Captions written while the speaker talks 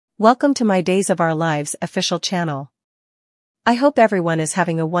Welcome to my Days of Our Lives official channel. I hope everyone is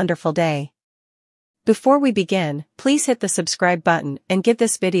having a wonderful day. Before we begin, please hit the subscribe button and give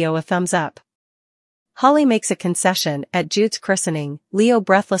this video a thumbs up. Holly makes a concession at Jude's christening. Leo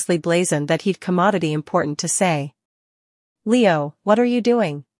breathlessly blazoned that he'd commodity important to say. "Leo, what are you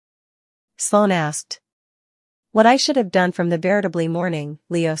doing?" Sloane asked. "What I should have done from the veritably morning,"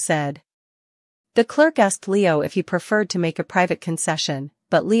 Leo said. The clerk asked Leo if he preferred to make a private concession,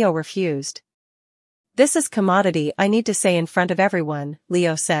 but Leo refused. "This is commodity I need to say in front of everyone,"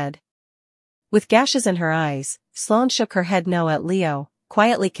 Leo said. With gashes in her eyes, Sloane shook her head no at Leo,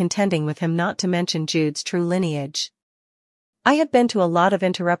 quietly contending with him not to mention Jude's true lineage. "I have been to a lot of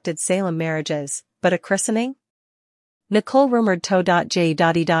interrupted Salem marriages, but a christening?" Nicole rumored to.j.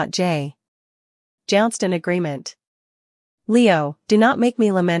 Jounced in agreement. "Leo, do not make me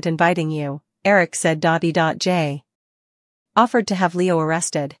lament inviting you," Eric said. J. Offered to have Leo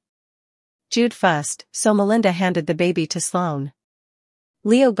arrested. Jude fussed, so Melinda handed the baby to Sloane.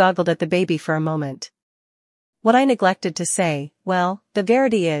 Leo goggled at the baby for a moment. "What I neglected to say, well, the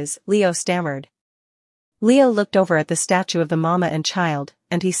verity is," Leo stammered. Leo looked over at the statue of the mama and child,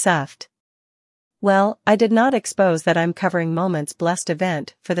 and he soughed. "Well, I did not expose that I'm covering Moment's blessed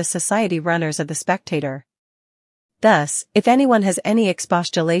event for the society runners of The Spectator. Thus, if anyone has any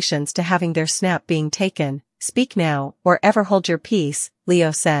expostulations to having their snap being taken, speak now, or ever hold your peace," Leo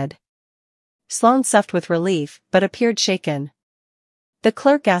said. Sloane soughed with relief, but appeared shaken. The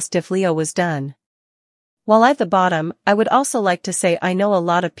clerk asked if Leo was done. "While I've the bottom, I would also like to say I know a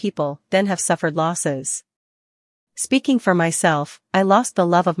lot of people then have suffered losses. Speaking for myself, I lost the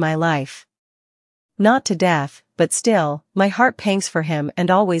love of my life. Not to death, but still, my heart pangs for him and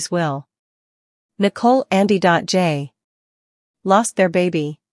always will." Nicole and J. lost their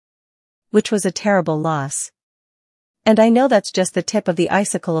baby. Which was a terrible loss. And I know that's just the tip of the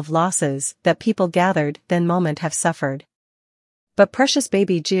icicle of losses that people gathered then Moment have suffered. But precious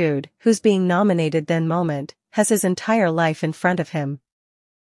baby Jude, who's being nominated then Moment, has his entire life in front of him.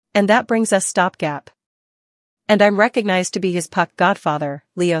 And that brings us stopgap. And I'm recognized to be his puck godfather,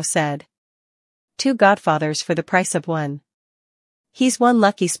 Leo said. 2 godfathers for the price of 1. "He's one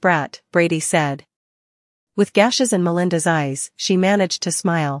lucky sprat," Brady said. With gashes in Melinda's eyes, she managed to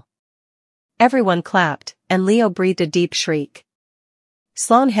smile. Everyone clapped, and Leo breathed a deep shriek.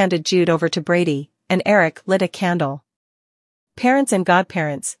 Sloane handed Jude over to Brady, and Eric lit a candle. "Parents and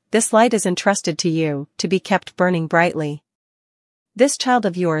godparents, this light is entrusted to you, to be kept burning brightly. This child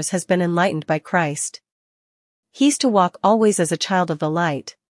of yours has been enlightened by Christ. He's to walk always as a child of the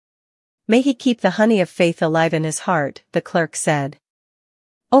light. May he keep the honey of faith alive in his heart," the clerk said.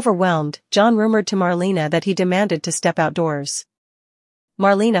 Overwhelmed, John rumored to Marlena that he demanded to step outdoors.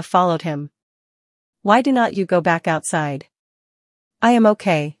 Marlena followed him. "Why do not you go back outside?" "I am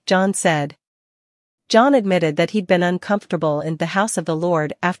okay," John said. John admitted that he'd been uncomfortable in the house of the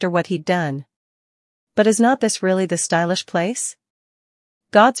Lord after what he'd done. "But is not this really the stylish place?"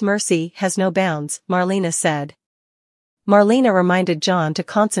 "God's mercy has no bounds," Marlena said. Marlena reminded John to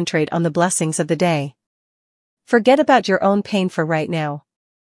concentrate on the blessings of the day. "Forget about your own pain for right now.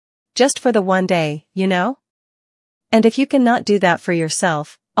 Just for the one day, you know? And if you cannot do that for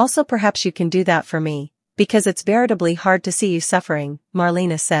yourself, also perhaps you can do that for me, because it's veritably hard to see you suffering,"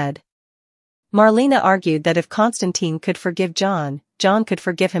 Marlena said. Marlena argued that if Constantine could forgive John, John could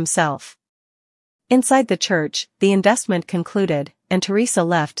forgive himself. Inside the church, the investment concluded, and Teresa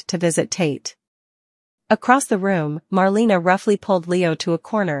left to visit Tate. Across the room, Marlena roughly pulled Leo to a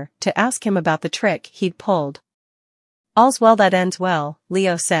corner to ask him about the trick he'd pulled. "All's well that ends well,"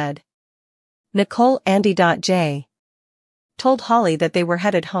 Leo said. Nicole and J. told Holly that they were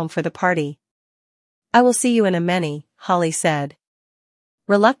headed home for the party. "I will see you in a many," Holly said.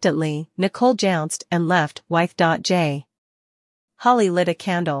 Reluctantly, Nicole jounced and left wife. J. Holly lit a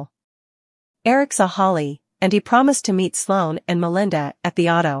candle. Eric saw Holly, and he promised to meet Sloane and Melinda at the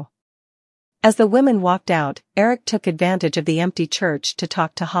auto. As the women walked out, Eric took advantage of the empty church to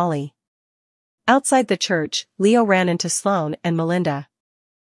talk to Holly. Outside the church, Leo ran into Sloane and Melinda.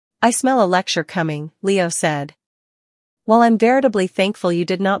 "I smell a lecture coming," Leo said. "While I'm veritably thankful you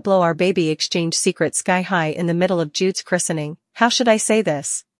did not blow our baby exchange secret sky high in the middle of Jude's christening, how should I say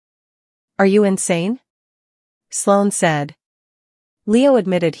this? Are you insane?" Sloane said. Leo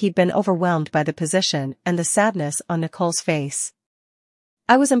admitted he'd been overwhelmed by the position and the sadness on Nicole's face.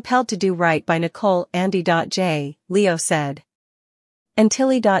 "I was impelled to do right by Nicole and J. Leo said.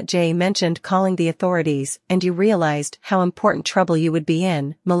 "Until J. mentioned calling the authorities and you realized how important trouble you would be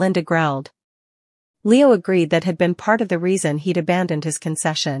in," Melinda growled. Leo agreed that had been part of the reason he'd abandoned his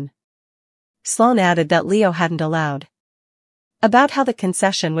concession. Sloane added that Leo hadn't allowed About how the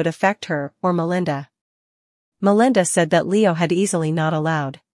concession would affect her or Melinda. Melinda said that Leo had easily not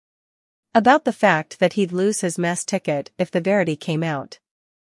allowed. About the fact that he'd lose his mess ticket if the Verity came out.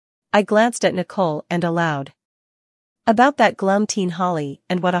 I glanced at Nicole and allowed. About that glum teen Holly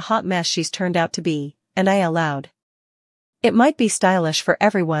and what a hot mess she's turned out to be, and I allowed. It might be stylish for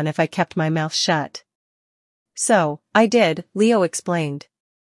everyone if I kept my mouth shut. So, I did, Leo explained.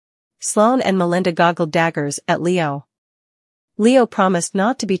 Sloane and Melinda goggled daggers at Leo. Leo promised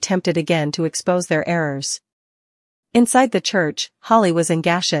not to be tempted again to expose their errors. Inside the church, Holly was in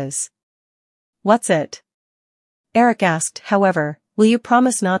gashes. What's it? Eric asked, however, will you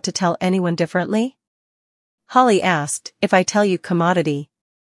promise not to tell anyone differently? Holly asked, if I tell you commodity.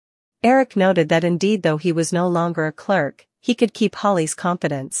 Eric noted that indeed though he was no longer a clerk, he could keep Holly's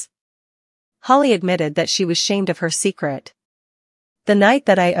confidence. Holly admitted that she was ashamed of her secret. The night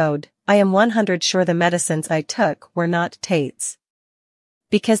that I owed, I am 100% sure the medicines I took were not Tate's.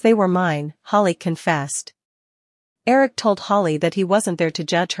 Because they were mine, Holly confessed. Eric told Holly that he wasn't there to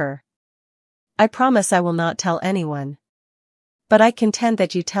judge her. I promise I will not tell anyone. But I contend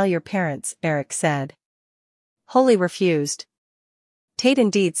that you tell your parents, Eric said. Holly refused. Tate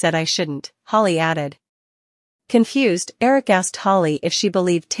indeed said I shouldn't, Holly added. Confused, Eric asked Holly if she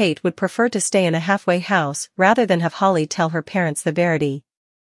believed Tate would prefer to stay in a halfway house rather than have Holly tell her parents the Verity.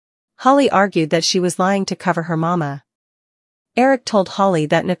 Holly argued that she was lying to cover her mama. Eric told Holly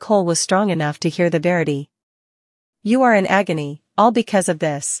that Nicole was strong enough to hear the Verity. You are in agony, all because of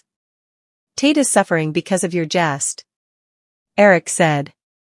this. Tate is suffering because of your jest. Eric said.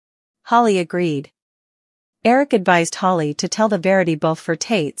 Holly agreed. Eric advised Holly to tell the Verity both for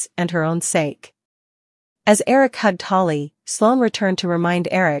Tate's and her own sake. As Eric hugged Holly, Sloane returned to remind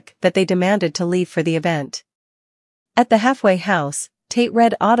Eric that they demanded to leave for the event. At the halfway house, Tate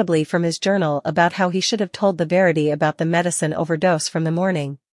read audibly from his journal about how he should have told the Verity about the medicine overdose from the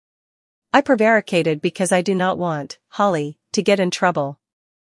morning. I prevaricated because I do not want, Holly, to get in trouble.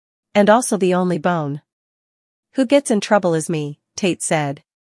 And also the only bone. Who gets in trouble is me, Tate said.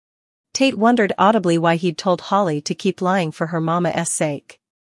 Tate wondered audibly why he'd told Holly to keep lying for her mama's sake.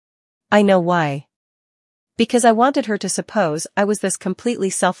 I know why. Because I wanted her to suppose I was this completely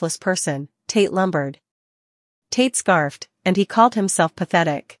selfless person, Tate lumbered. Tate scarfed, and he called himself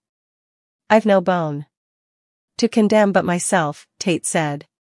pathetic. I've no bone to condemn but myself, Tate said.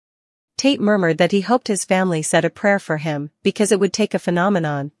 Tate murmured that he hoped his family said a prayer for him because it would take a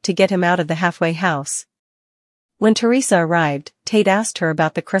phenomenon to get him out of the halfway house. When Teresa arrived, Tate asked her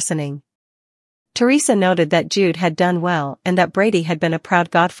about the christening. Teresa noted that Jude had done well and that Brady had been a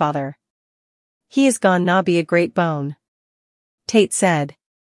proud godfather. He is gone now be a great bone, Tate said.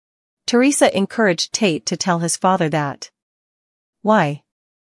 Teresa encouraged Tate to tell his father that. Why?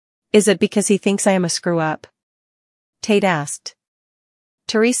 Is it because he thinks I am a screw-up? Tate asked.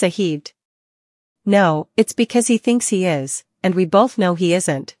 Teresa heaved. No, it's because he thinks he is, and we both know he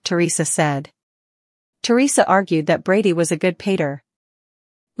isn't, Teresa said. Teresa argued that Brady was a good pater.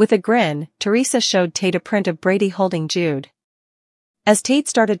 With a grin, Teresa showed Tate a print of Brady holding Jude. As Tate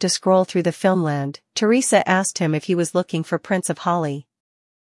started to scroll through the filmland, Teresa asked him if he was looking for prints of Holly.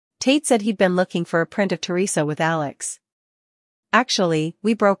 Tate said he'd been looking for a print of Teresa with Alex. Actually,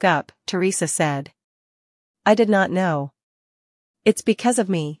 we broke up, Teresa said. I did not know. It's because of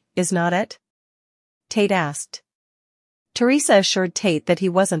me, is not it? Tate asked. Teresa assured Tate that he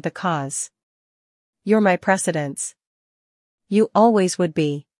wasn't the cause. You're my precedence. You always would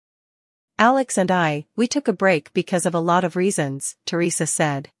be. Alex and we took a break because of a lot of reasons, Teresa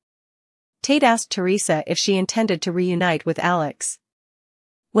said. Tate asked Teresa if she intended to reunite with Alex.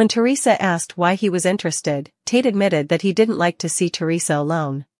 When Teresa asked why he was interested, Tate admitted that he didn't like to see Teresa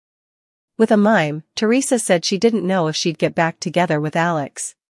alone. With a mime, Teresa said she didn't know if she'd get back together with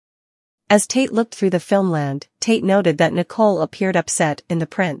Alex. As Tate looked through the filmland, Tate noted that Nicole appeared upset in the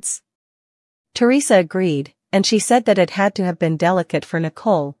prints. Teresa agreed, and she said that it had to have been delicate for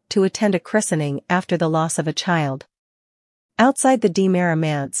Nicole to attend a christening after the loss of a child. Outside the DeMera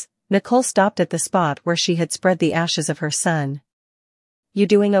manse, Nicole stopped at the spot where she had spread the ashes of her son. You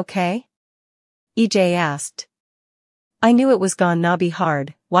doing okay? EJ asked. I knew it was gonna be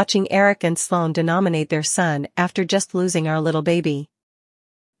hard, watching Eric and Sloane denominate their son after just losing our little baby.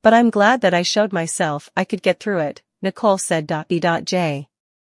 But I'm glad that I showed myself I could get through it, Nicole said. E.J.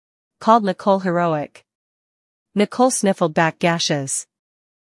 called Nicole heroic. Nicole sniffled back gashes.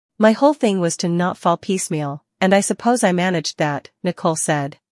 My whole thing was to not fall piecemeal, and I suppose I managed that, Nicole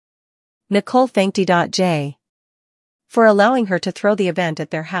said. Nicole thanked E.J. for allowing her to throw the event at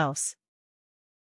their house.